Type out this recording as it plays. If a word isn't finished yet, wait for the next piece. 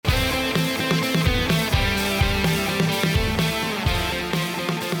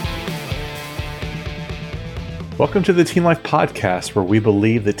Welcome to the Teen Life Podcast, where we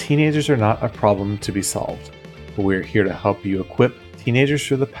believe that teenagers are not a problem to be solved, but we're here to help you equip teenagers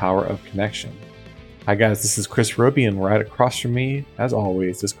through the power of connection. Hi guys, this is Chris Roby, and right across from me, as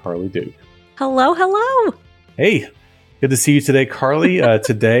always, is Carly Duke. Hello, hello. Hey, good to see you today, Carly.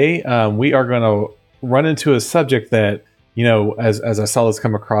 Today, we are going to run into a subject that, you know, as I saw this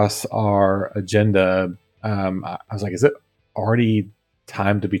come across our agenda, I was like, is it already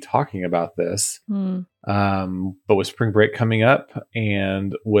time to be talking about this? But with spring break coming up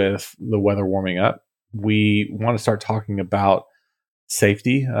and with the weather warming up, we want to start talking about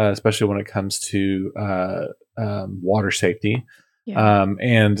safety, especially when it comes to water safety. Yeah.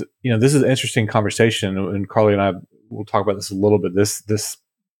 And you know, this is an interesting conversation, and Carly and I will talk about this a little bit. This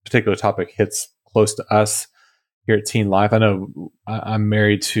particular topic hits close to us here at Teen Life. I know I'm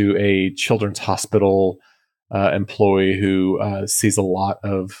married to a children's hospital employee who sees a lot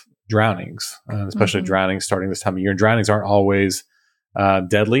of drownings, especially drownings starting this time of year. And drownings aren't always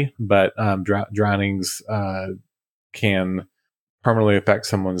deadly, but drownings can permanently affect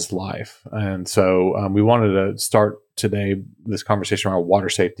someone's life. And so we wanted to start today this conversation around water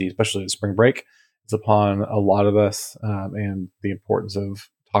safety, especially at spring break. It's upon a lot of us, and the importance of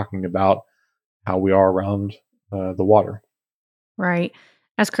talking about how we are around the water. Right.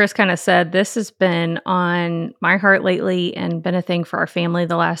 As Chris kind of said, this has been on my heart lately and been a thing for our family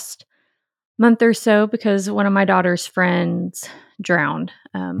the last month or so because one of my daughter's friends drowned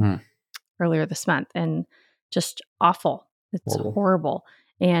earlier this month, and just awful. It's horrible.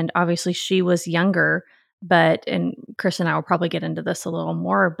 And obviously she was younger, and Chris and I will probably get into this a little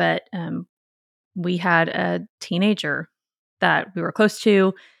more, but we had a teenager that we were close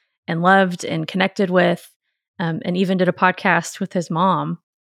to and loved and connected with, and even did a podcast with his mom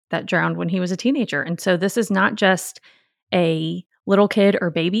that drowned when he was a teenager. And so this is not just a little kid or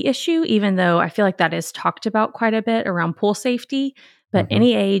baby issue, even though I feel like that is talked about quite a bit around pool safety, but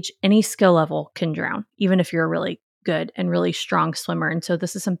any age, any skill level can drown, even if you're a really good and really strong swimmer. And so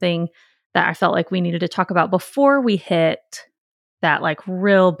this is something that I felt like we needed to talk about before we hit that like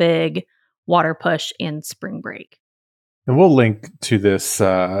real big water push in spring break. And we'll link to this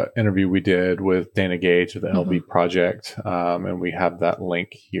interview we did with Dana Gage of the LB Project. And we have that link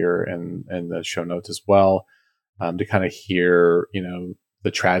here in the show notes as well, to kind of hear, you know,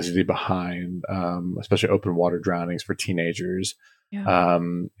 the tragedy behind, especially open water drownings for teenagers. Yeah.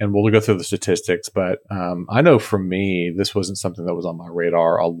 And we'll go through the statistics, but I know for me, this wasn't something that was on my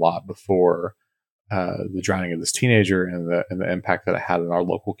radar a lot before the drowning of this teenager and the impact that it had in our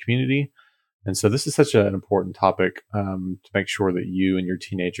local community. And so this is such an important topic to make sure that you and your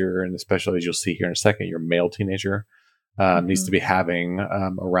teenager, and especially as you'll see here in a second, your male teenager needs to be having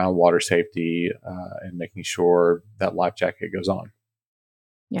around water safety and making sure that life jacket goes on.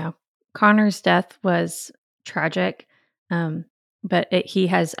 Yeah. Connor's death was tragic, but he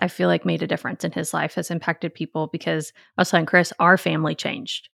has, I feel like, made a difference in his life, has impacted people because I was telling Chris, our family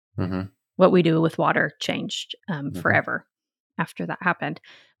changed. What we do with water changed forever after that happened.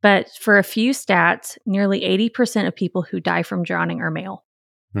 But for a few stats, nearly 80% of people who die from drowning are male,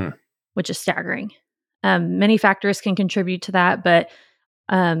 which is staggering. Many factors can contribute to that, but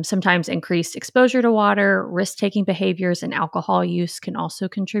sometimes increased exposure to water, risk-taking behaviors, and alcohol use can also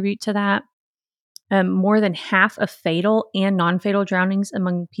contribute to that. More than half of fatal and non-fatal drownings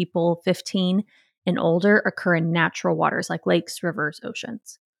among people 15 and older occur in natural waters like lakes, rivers,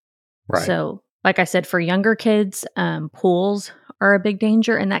 oceans. Right. So, like I said, for younger kids, pools are a big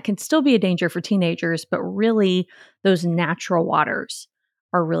danger, and that can still be a danger for teenagers, but really those natural waters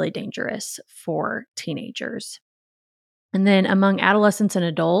are really dangerous for teenagers. And then among adolescents and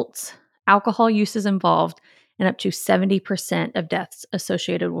adults, alcohol use is involved in up to 70% of deaths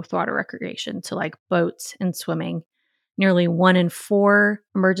associated with water recreation, so like boats and swimming. Nearly 1 in 4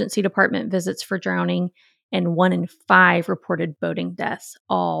 emergency department visits for drowning and 1 in 5 reported boating deaths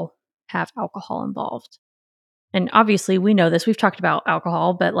all have alcohol involved. And obviously we know this, we've talked about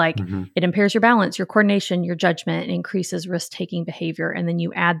alcohol, but like it impairs your balance, your coordination, your judgment, and increases risk-taking behavior. And then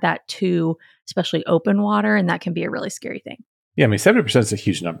you add that to especially open water, and that can be a really scary thing. Yeah, I mean, 70% is a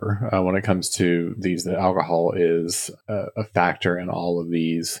huge number when it comes to these. The alcohol is a factor in all of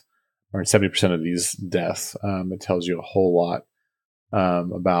these, or in 70% of these deaths. It tells you a whole lot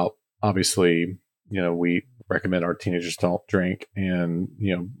about, obviously, you know, we recommend our teenagers don't drink and,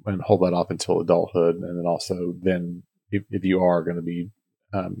 you know, and hold that off until adulthood. And then also if you are going to be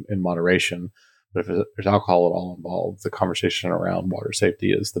in moderation, but if there's alcohol at all involved, the conversation around water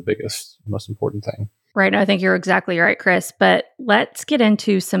safety is the biggest, most important thing. Right. I think you're exactly right, Chris. But let's get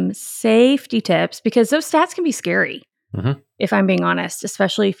into some safety tips because those stats can be scary. Hmm. if I'm being honest,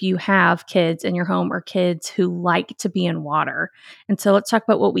 especially if you have kids in your home or kids who like to be in water. And so let's talk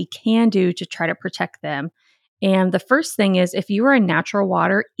about what we can do to try to protect them. And the first thing is if you are in natural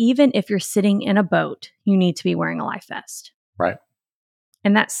water, even if you're sitting in a boat, you need to be wearing a life vest. Right.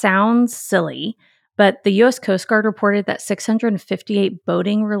 And that sounds silly, but the US Coast Guard reported that 658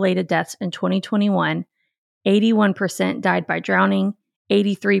 boating related deaths in 2021, 81% died by drowning,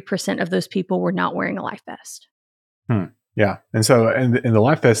 83% of those people were not wearing a life vest. Hmm. Yeah. And so, and the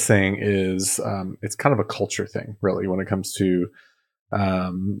life vest thing is, it's kind of a culture thing, really, when it comes to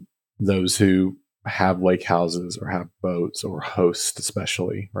um, those who have lake houses or have boats or host,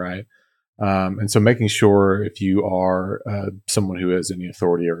 especially, right? And so, making sure if you are someone who has any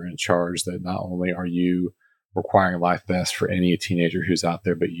authority or in charge, that not only are you requiring life vests for any teenager who's out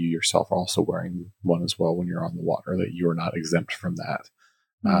there, but you yourself are also wearing one as well when you're on the water, that you are not exempt from that.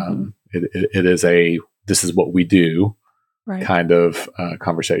 Mm-hmm. It is a this is what we do Right. kind of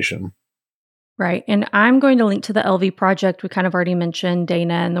conversation. Right. And I'm going to link to the LV project. We kind of already mentioned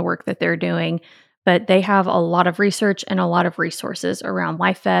Dana and the work that they're doing, but they have a lot of research and a lot of resources around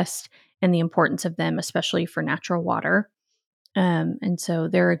Life Vest and the importance of them, especially for natural water. And so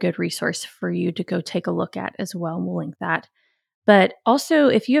they're a good resource for you to go take a look at as well. And we'll link that. But also,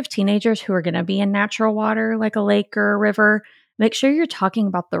 if you have teenagers who are going to be in natural water, like a lake or a river, make sure you're talking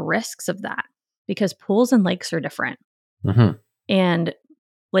about the risks of that because pools and lakes are different. Mm-hmm. And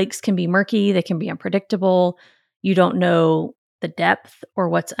lakes can be murky, they can be unpredictable. You don't know the depth or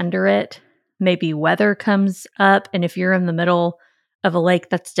what's under it. Maybe weather comes up, and if you're in the middle of a lake,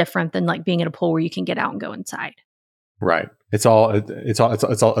 that's different than like being in a pool where you can get out and go inside. Right. It's all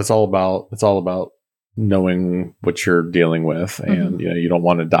about knowing what you're dealing with, and Mhm. you don't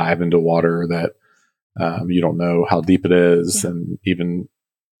want to dive into water that you don't know how deep it is, Yeah. and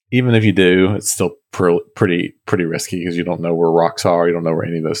even if you do, it's still pretty risky because you don't know where rocks are, you don't know where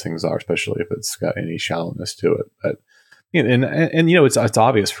any of those things are, especially if it's got any shallowness to it. But and it's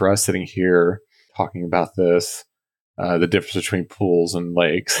obvious for us sitting here talking about this, the difference between pools and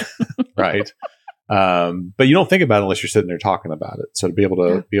lakes, right? But you don't think about it unless you're sitting there talking about it. So to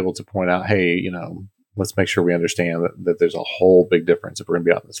Yeah. be able to point out, hey, let's make sure we understand that there's a whole big difference if we're going to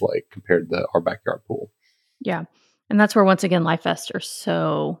be out in this lake compared to our backyard pool. Yeah. And that's where, once again, life vests are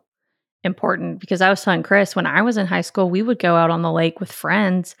so important because I was telling Chris when I was in high school, we would go out on the lake with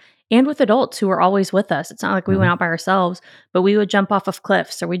friends and with adults who were always with us. It's not like we went Mm-hmm. out by ourselves, but we would jump off of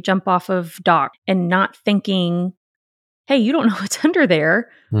cliffs or we'd jump off of dock and not thinking, hey, you don't know what's under there,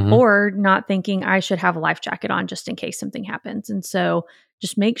 Mm-hmm. or not thinking I should have a life jacket on just in case something happens. And so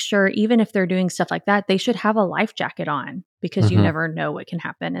just make sure, even if they're doing stuff like that, they should have a life jacket on because you Mm-hmm. never know what can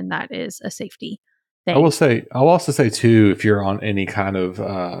happen. And that is a safety I will thing. say, I'll also say too, if you're on any kind of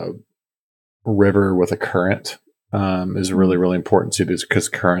river with a current, is really, Mhm. really important too, because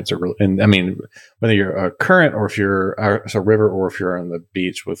currents are really, and I mean, whether you're a current or if you're a river or if you're on the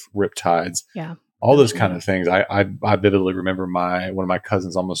beach with rip tides, Yeah. all those Those kind of things. I vividly remember one of my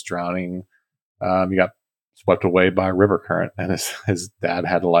cousins almost drowning. He got swept away by a river current, and his dad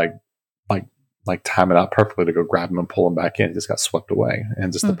had to like like time it out perfectly to go grab him and pull him back in. He just got swept away,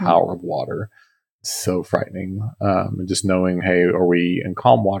 and just the hmm power of water is so frightening. And just knowing, hey, are we in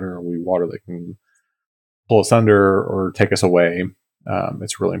calm water? Are we water that can pull us under or take us away?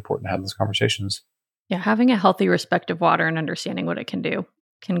 It's really important to have those conversations. Yeah, having a healthy respect of water and understanding what it can do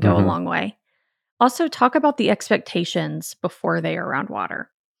can go a Mm-hmm. long way. Also, talk about the expectations before they are around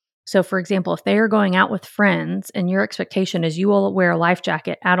water. So, for example, if they are going out with friends and your expectation is you will wear a life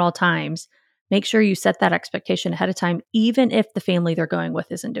jacket at all times, make sure you set that expectation ahead of time, even if the family they're going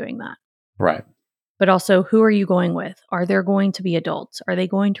with isn't doing that. Right. But also, who are you going with? Are there going to be adults? Are they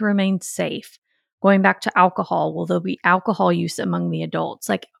going to remain safe? Going back to alcohol, will there be alcohol use among the adults?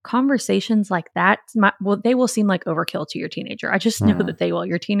 Like conversations like that, they will seem like overkill to your teenager. I just know Mm-hmm. that they will.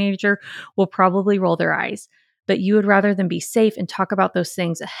 Your teenager will probably roll their eyes, but you would rather them be safe and talk about those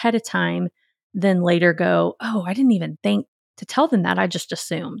things ahead of time than later go, oh, I didn't even think to tell them that. I just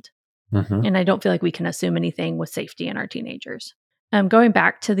assumed. Mm-hmm. And I don't feel like we can assume anything with safety in our teenagers. Going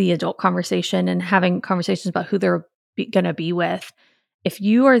back to the adult conversation and having conversations about who they're going to be with, if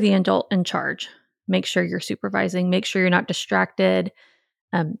you are the adult in charge, make sure you're supervising, make sure you're not distracted.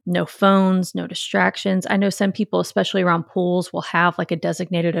 No phones, no distractions. I know some people, especially around pools, will have like a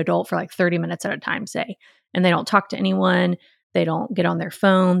designated adult for like 30 minutes at a time, say, and they don't talk to anyone. They don't get on their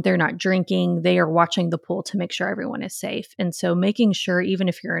phone. They're not drinking. They are watching the pool to make sure everyone is safe. And so, making sure, even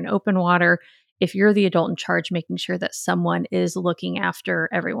if you're in open water, if you're the adult in charge, making sure that someone is looking after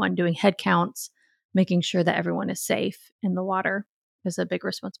everyone, doing head counts, making sure that everyone is safe in the water. is a big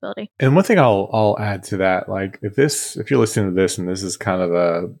responsibility. And one thing I'll add to that, like if you're listening to this and this is kind of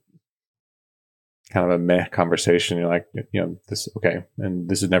a meh conversation, you're like, this okay, and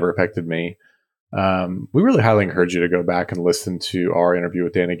this has never affected me. We really highly encourage you to go back and listen to our interview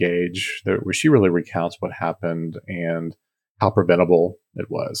with Dana Gage, where she really recounts what happened and how preventable it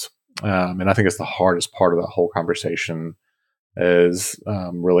was. And I think it's the hardest part of that whole conversation is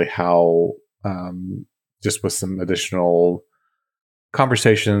really how just with some additional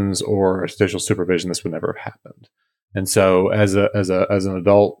conversations or additional supervision, this would never have happened. And so, as an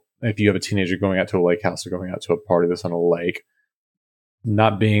adult, if you have a teenager going out to a lake house or going out to a party that's on a lake,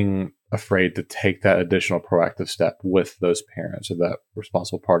 not being afraid to take that additional proactive step with those parents or that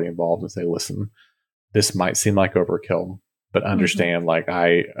responsible party involved and say, listen, this might seem like overkill, but understand, like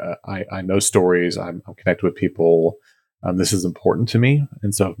I know stories, I'm connected with people. This is important to me.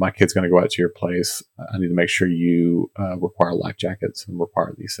 And so if my kid's going to go out to your place, I need to make sure you require life jackets and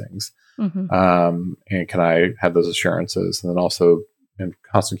require these things. And can I have those assurances? And then also in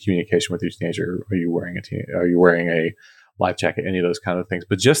constant communication with your teenager, are you wearing a life jacket, any of those kind of things,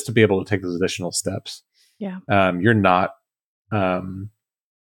 but just to be able to take those additional steps. Yeah. You're not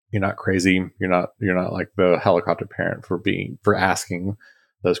crazy. You're not like the helicopter parent for asking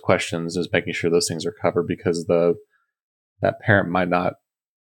those questions, is making sure those things are covered, because that parent might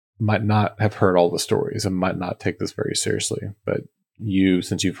not have heard all the stories and might not take this very seriously. But you,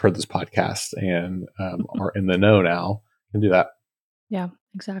 since you've heard this podcast and are in the know now, can do that. Yeah,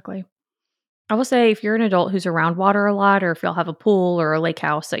 exactly. I will say, if you're an adult who's around water a lot, or if y'all have a pool or a lake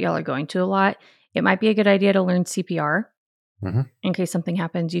house that y'all are going to a lot, it might be a good idea to learn CPR in case something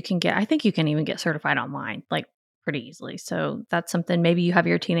happens. I think you can even get certified online, like pretty easily. So that's something, maybe you have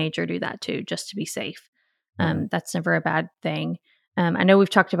your teenager do that too, just to be safe. That's never a bad thing. I know we've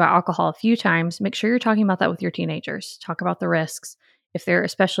talked about alcohol a few times. Make sure you're talking about that with your teenagers. Talk about the risks. If they're,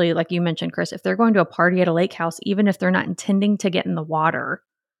 especially like you mentioned, Chris, if they're going to a party at a lake house, even if they're not intending to get in the water,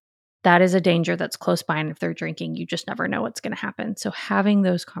 that is a danger that's close by. And if they're drinking, you just never know what's going to happen. So having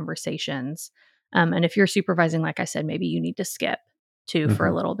those conversations, and if you're supervising, like I said, maybe you need to skip too for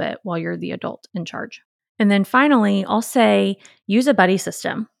a little bit while you're the adult in charge. And then finally, I'll say use a buddy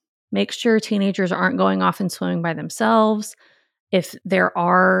system. Make sure teenagers aren't going off and swimming by themselves. If there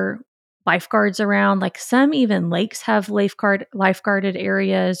are lifeguards around, like some even lakes have lifeguarded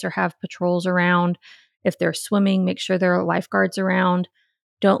areas or have patrols around. If they're swimming, make sure there are lifeguards around.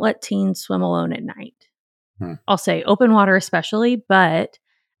 Don't let teens swim alone at night. I'll say open water especially, but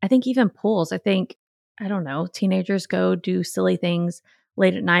I think even pools, I don't know, teenagers go do silly things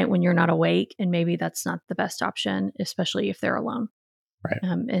late at night when you're not awake, and maybe that's not the best option, especially if they're alone. Right.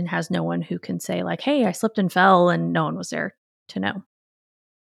 And has no one who can say like, hey, I slipped and fell, and no one was there to know.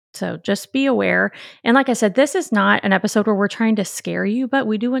 So just be aware. And like I said, this is not an episode where we're trying to scare you, but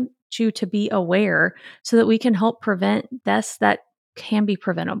we do want you to be aware so that we can help prevent deaths that can be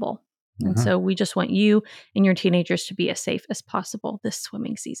preventable. And so we just want you and your teenagers to be as safe as possible this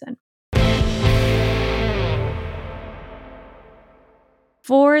swimming season.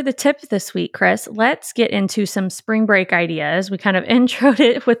 For the tip this week, Chris, let's get into some spring break ideas. We kind of introed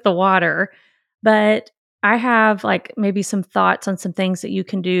it with the water, but I have like maybe some thoughts on some things that you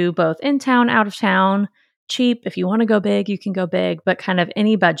can do both in town, out of town, cheap. If you want to go big, you can go big, but kind of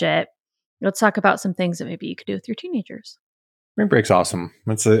any budget. Let's talk about some things that maybe you could do with your teenagers. Spring break's awesome.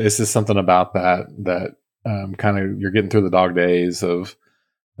 It's just something about that kind of, you're getting through the dog days of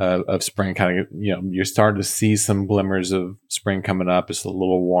spring. Kind of, you're starting to see some glimmers of spring coming up. It's a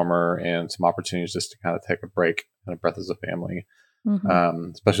little warmer and some opportunities just to kind of take a break and a breath as a family.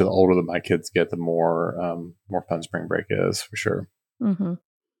 Especially the older that my kids get, the more fun spring break is, for sure.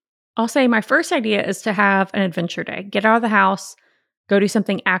 I'll say my first idea is to have an adventure day. Get out of the house, go do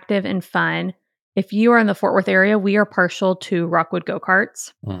something active and fun. If you are in the Fort Worth area, we are partial to Rockwood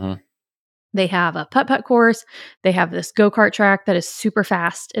go-karts. They have a putt-putt course. They have this go-kart track that is super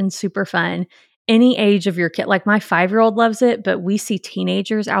fast and super fun. Any age of your kid, like my 5-year-old loves it, but we see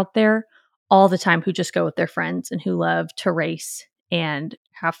teenagers out there all the time who just go with their friends and who love to race and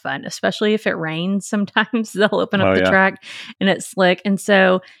have fun, especially if it rains. Sometimes they'll open up the track and it's slick. And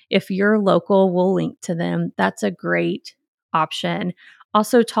so if you're local, we'll link to them. That's a great option.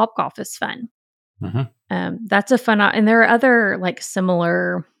 Also, Topgolf is fun. That's a fun, and there are other like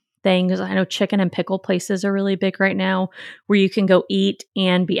similar things. I know chicken and pickle places are really big right now where you can go eat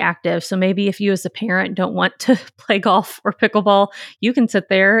and be active. So maybe if you as a parent don't want to play golf or pickleball, you can sit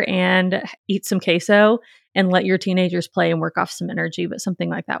there and eat some queso and let your teenagers play and work off some energy. But something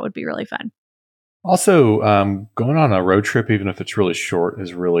like that would be really fun. Also, going on a road trip, even if it's really short,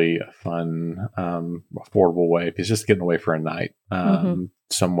 is really a fun, affordable way. If it's just getting away for a night, Hmm.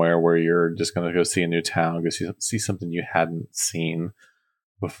 somewhere where you're just going to go see a new town, go see something you hadn't seen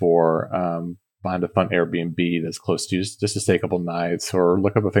before. Find a fun Airbnb that's close to you, just to stay a couple nights, or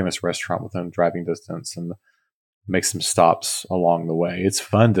look up a famous restaurant within driving distance and make some stops along the way. It's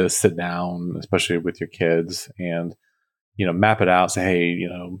fun to sit down, especially with your kids, and map it out. Say, hey,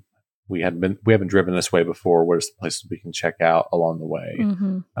 we haven't driven this way before. Where's the places we can check out along the way,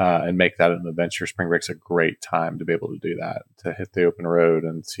 Hmm. and make that an adventure. Spring break's a great time to be able to do that, to hit the open road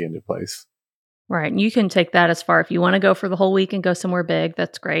and see a new place. Right. And you can take that as far if you want to go for the whole week and go somewhere big,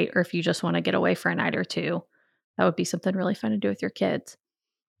 that's great. Or if you just want to get away for a night or two, that would be something really fun to do with your kids.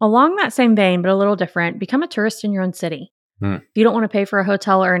 Along that same vein, but a little different, become a tourist in your own city. Hmm. If you don't want to pay for a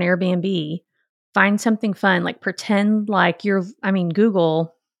hotel or an Airbnb, find something fun, like pretend like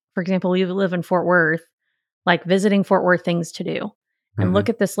Google, for example, you live in Fort Worth, like visiting Fort Worth things to do. And Mm-hmm. look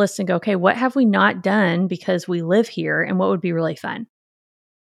at this list and go, okay, what have we not done because we live here and what would be really fun?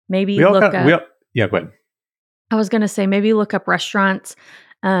 Maybe We all look got we up all, yeah. Go ahead. I was gonna say maybe look up restaurants.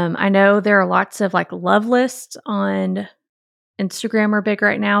 I know there are lots of like love lists on Instagram are big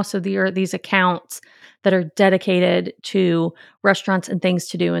right now. So there are these accounts that are dedicated to restaurants and things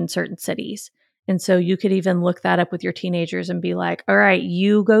to do in certain cities. And so you could even look that up with your teenagers and be like, all right,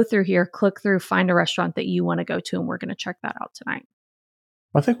 you go through here, click through, find a restaurant that you want to go to, and we're going to check that out tonight.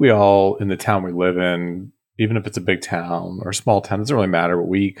 I think we all, in the town we live in, even if it's a big town or a small town, it doesn't really matter. But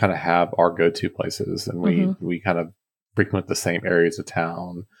we kind of have our go-to places, and Hmm. we kind of frequent the same areas of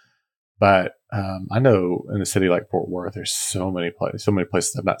town. But I know in a city like Fort Worth, there's so many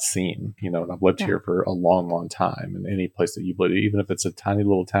places I've not seen. And I've lived Yeah. here for a long, long time. And any place that you've lived, even if it's a tiny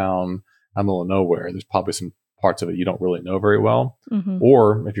little town, I'm in the middle of nowhere, there's probably some parts of it you don't really know very well. Hmm.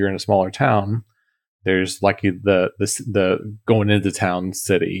 Or if you're in a smaller town, there's like the going into town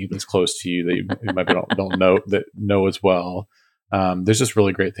city that's close to you that you maybe don't know as well. There's just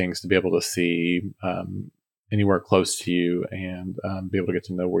really great things to be able to see, anywhere close to you, and be able to get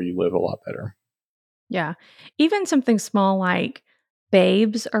to know where you live a lot better. Yeah. Even something small like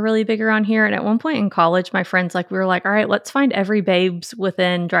babes are really big around here. And at one point in college, my friends, like, we were like, all right, let's find every babes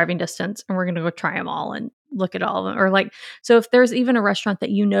within driving distance and we're going to go try them all and look at all of them. Or like, so if there's even a restaurant that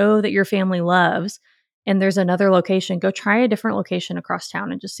you know that your family loves and there's another location, go try a different location across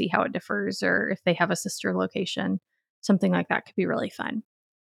town and just see how it differs. Or if they have a sister location, something like that could be really fun.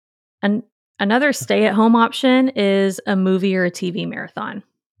 And another stay at home option is a movie or a TV marathon.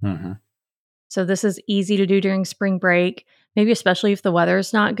 Hmm. So this is easy to do during spring break, maybe especially if the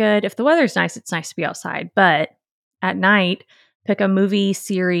weather's not good. If the weather's nice, it's nice to be outside. But at night, pick a movie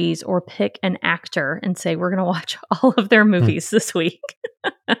series or pick an actor and say, we're going to watch all of their movies this week.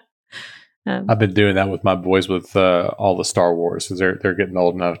 um, I've been doing that with my boys with all the Star Wars, because they're getting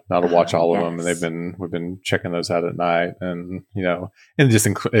old enough now to watch oh, all of them, and yes. we've been checking those out at night, and and just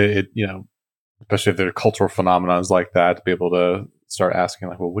especially if they're cultural phenomenons like that, to be able to start asking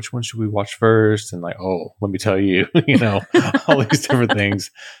like, well, which one should we watch first? And like, oh, let me tell you, all these different things.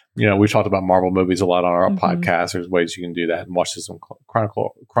 We talked about Marvel movies a lot on our Hmm. podcast. There's ways you can do that and watch this in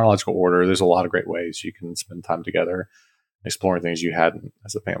chronological order. There's a lot of great ways you can spend time together exploring things you hadn't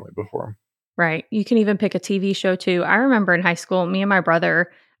as a family before. Right. You can even pick a TV show too. I remember in high school, me and my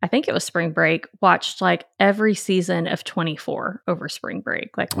brother, I think it was spring break, watched like every season of 24 over spring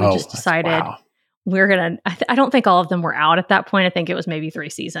break. Like we Oh, just that's decided wow. we're gonna I don't think all of them were out at that point. I think it was maybe 3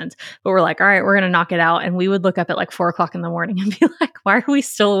 seasons, but we're like, all right, we're gonna knock it out. And we would look up at like 4 o'clock in the morning and be like, why are we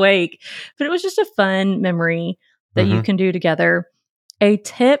still awake? But it was just a fun memory that you Hmm. can do together. A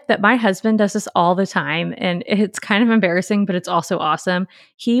tip that my husband does this all the time, and it's kind of embarrassing, but it's also awesome.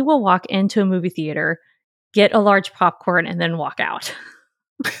 He will walk into a movie theater, get a large popcorn, and then walk out.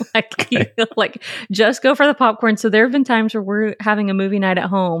 Like he Okay. like just go for the popcorn. So there have been times where we're having a movie night at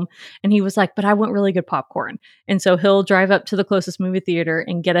home and he was like, "But I want really good popcorn." And so he'll drive up to the closest movie theater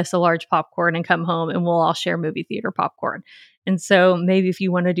and get us a large popcorn and come home and we'll all share movie theater popcorn. And so maybe if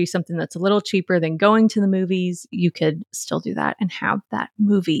you want to do something that's a little cheaper than going to the movies, you could still do that and have that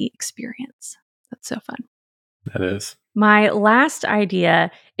movie experience. That's so fun. That is. My last idea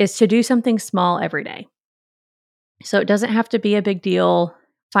is to do something small every day. So it doesn't have to be a big deal.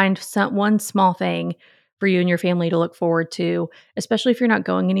 Find one small thing for you and your family to look forward to, especially if you're not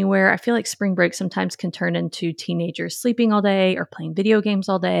going anywhere. I feel like spring break sometimes can turn into teenagers sleeping all day or playing video games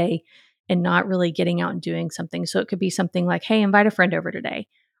all day and not really getting out and doing something. So it could be something like, hey, invite a friend over today,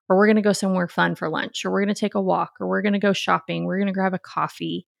 or we're going to go somewhere fun for lunch, or we're going to take a walk, or we're going to go shopping, we're going to grab a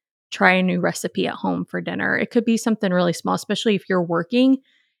coffee, try a new recipe at home for dinner. It could be something really small, especially if you're working.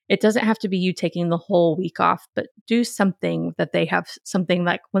 It doesn't have to be you taking the whole week off, but do something that they have, something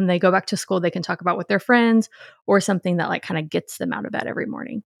like when they go back to school, they can talk about with their friends, or something that like kind of gets them out of bed every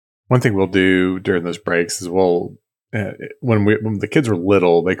morning. One thing we'll do during those breaks is when the kids were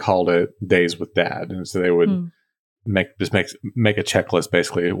little, they called it days with dad. And so they would make a checklist,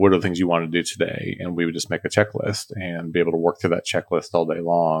 basically. What are the things you want to do today? And we would just make a checklist and be able to work through that checklist all day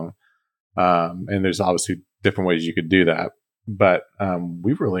long. And there's obviously different ways you could do that. But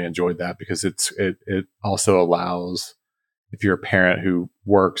we really enjoyed that because it also allows, if you're a parent who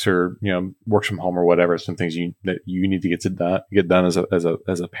works or works from home or whatever, some things that you need to get done as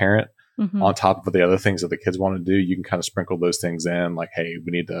a parent, on top of the other things that the kids want to do, you can kind of sprinkle those things in, like, hey,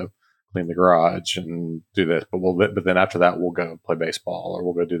 we need to clean the garage and do this, but then after that we'll go play baseball or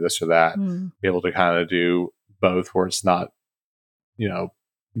we'll go do this or that. Be able to kind of do both, where it's not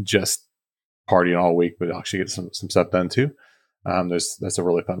just partying all week, but actually get some stuff done too. That's a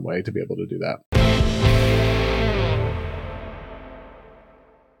really fun way to be able to do that.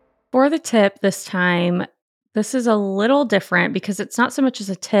 For the tip this time, this is a little different because it's not so much as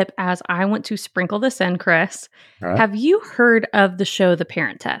a tip as I want to sprinkle this in, Chris. Right. Have you heard of the show The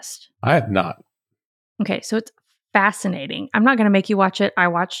Parent Test? I have not. Okay, so it's fascinating. I'm not going to make you watch it. I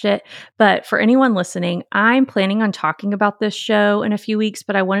watched it. But for anyone listening, I'm planning on talking about this show in a few weeks,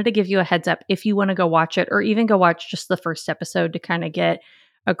 but I wanted to give you a heads up if you want to go watch it, or even go watch just the first episode to kind of get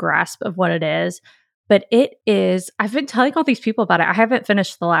a grasp of what it is. But it is, I've been telling all these people about it. I haven't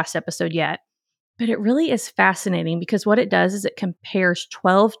finished the last episode yet, but it really is fascinating because what it does is it compares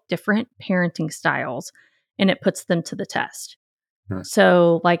 12 different parenting styles and it puts them to the test.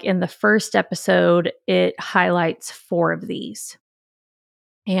 So like in the first episode, it highlights 4 of these.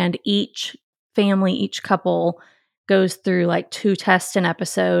 And each family, each couple goes through like 2 tests an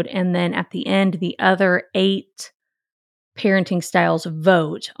episode. And then at the end, the other 8 parenting styles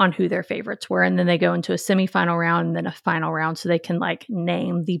vote on who their favorites were. And then they go into a semifinal round and then a final round so they can like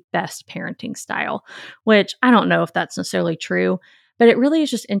name the best parenting style, which I don't know if that's necessarily true. But it really is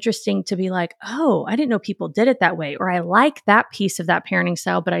just interesting to be like, oh, I didn't know people did it that way. Or I like that piece of that parenting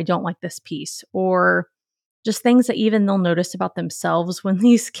style, but I don't like this piece. Or just things that even they'll notice about themselves when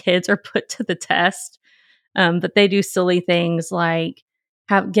these kids are put to the test. That they do silly things like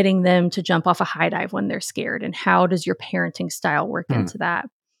getting them to jump off a high dive when they're scared. And how does your parenting style work into that?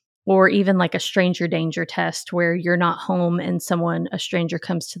 Or even like a stranger danger test where you're not home and a stranger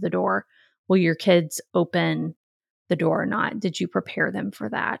comes to the door. Will your kids open the door or not? Did you prepare them for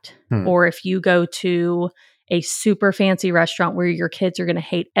that? Or if you go to a super fancy restaurant where your kids are going to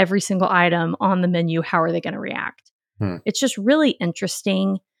hate every single item on the menu, how are they going to react? It's just really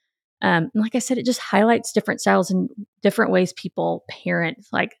interesting. Like I said, it just highlights different styles and different ways people parent,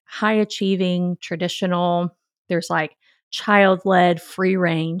 like high achieving, traditional. There's like child-led, free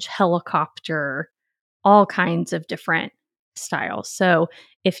range, helicopter, all kinds of different styles. So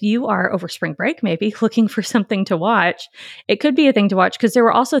if you are over spring break, maybe looking for something to watch, it could be a thing to watch, because there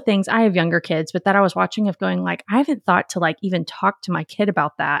were also things, I have younger kids, but that I was watching of going like, I haven't thought to like even talk to my kid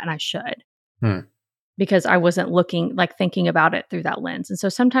about that. And I should, because I wasn't thinking about it through that lens. And so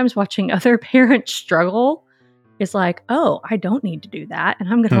sometimes watching other parents struggle is like, oh, I don't need to do that. And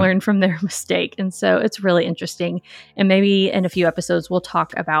I'm going to learn from their mistake. And so it's really interesting. And maybe in a few episodes, we'll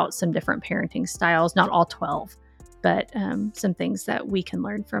talk about some different parenting styles, not all 12, but some things that we can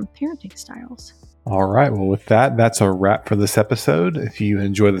learn from parenting styles. All right. Well, with that, that's a wrap for this episode. If you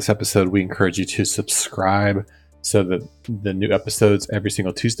enjoy this episode, we encourage you to subscribe so that the new episodes every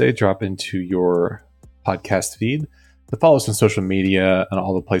single Tuesday drop into your podcast feed. To follow us on social media and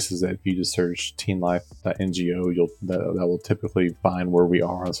all the places that if you just search teenlife.ngo, that will typically find where we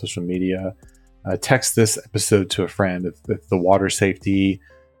are on social media. Text this episode to a friend if the water safety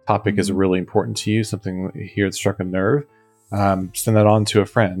topic is really important to you, something here that struck a nerve. Send that on to a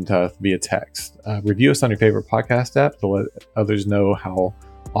friend via text. Review us on your favorite podcast app to let others know how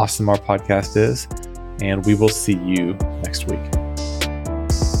awesome our podcast is. And we will see you next week.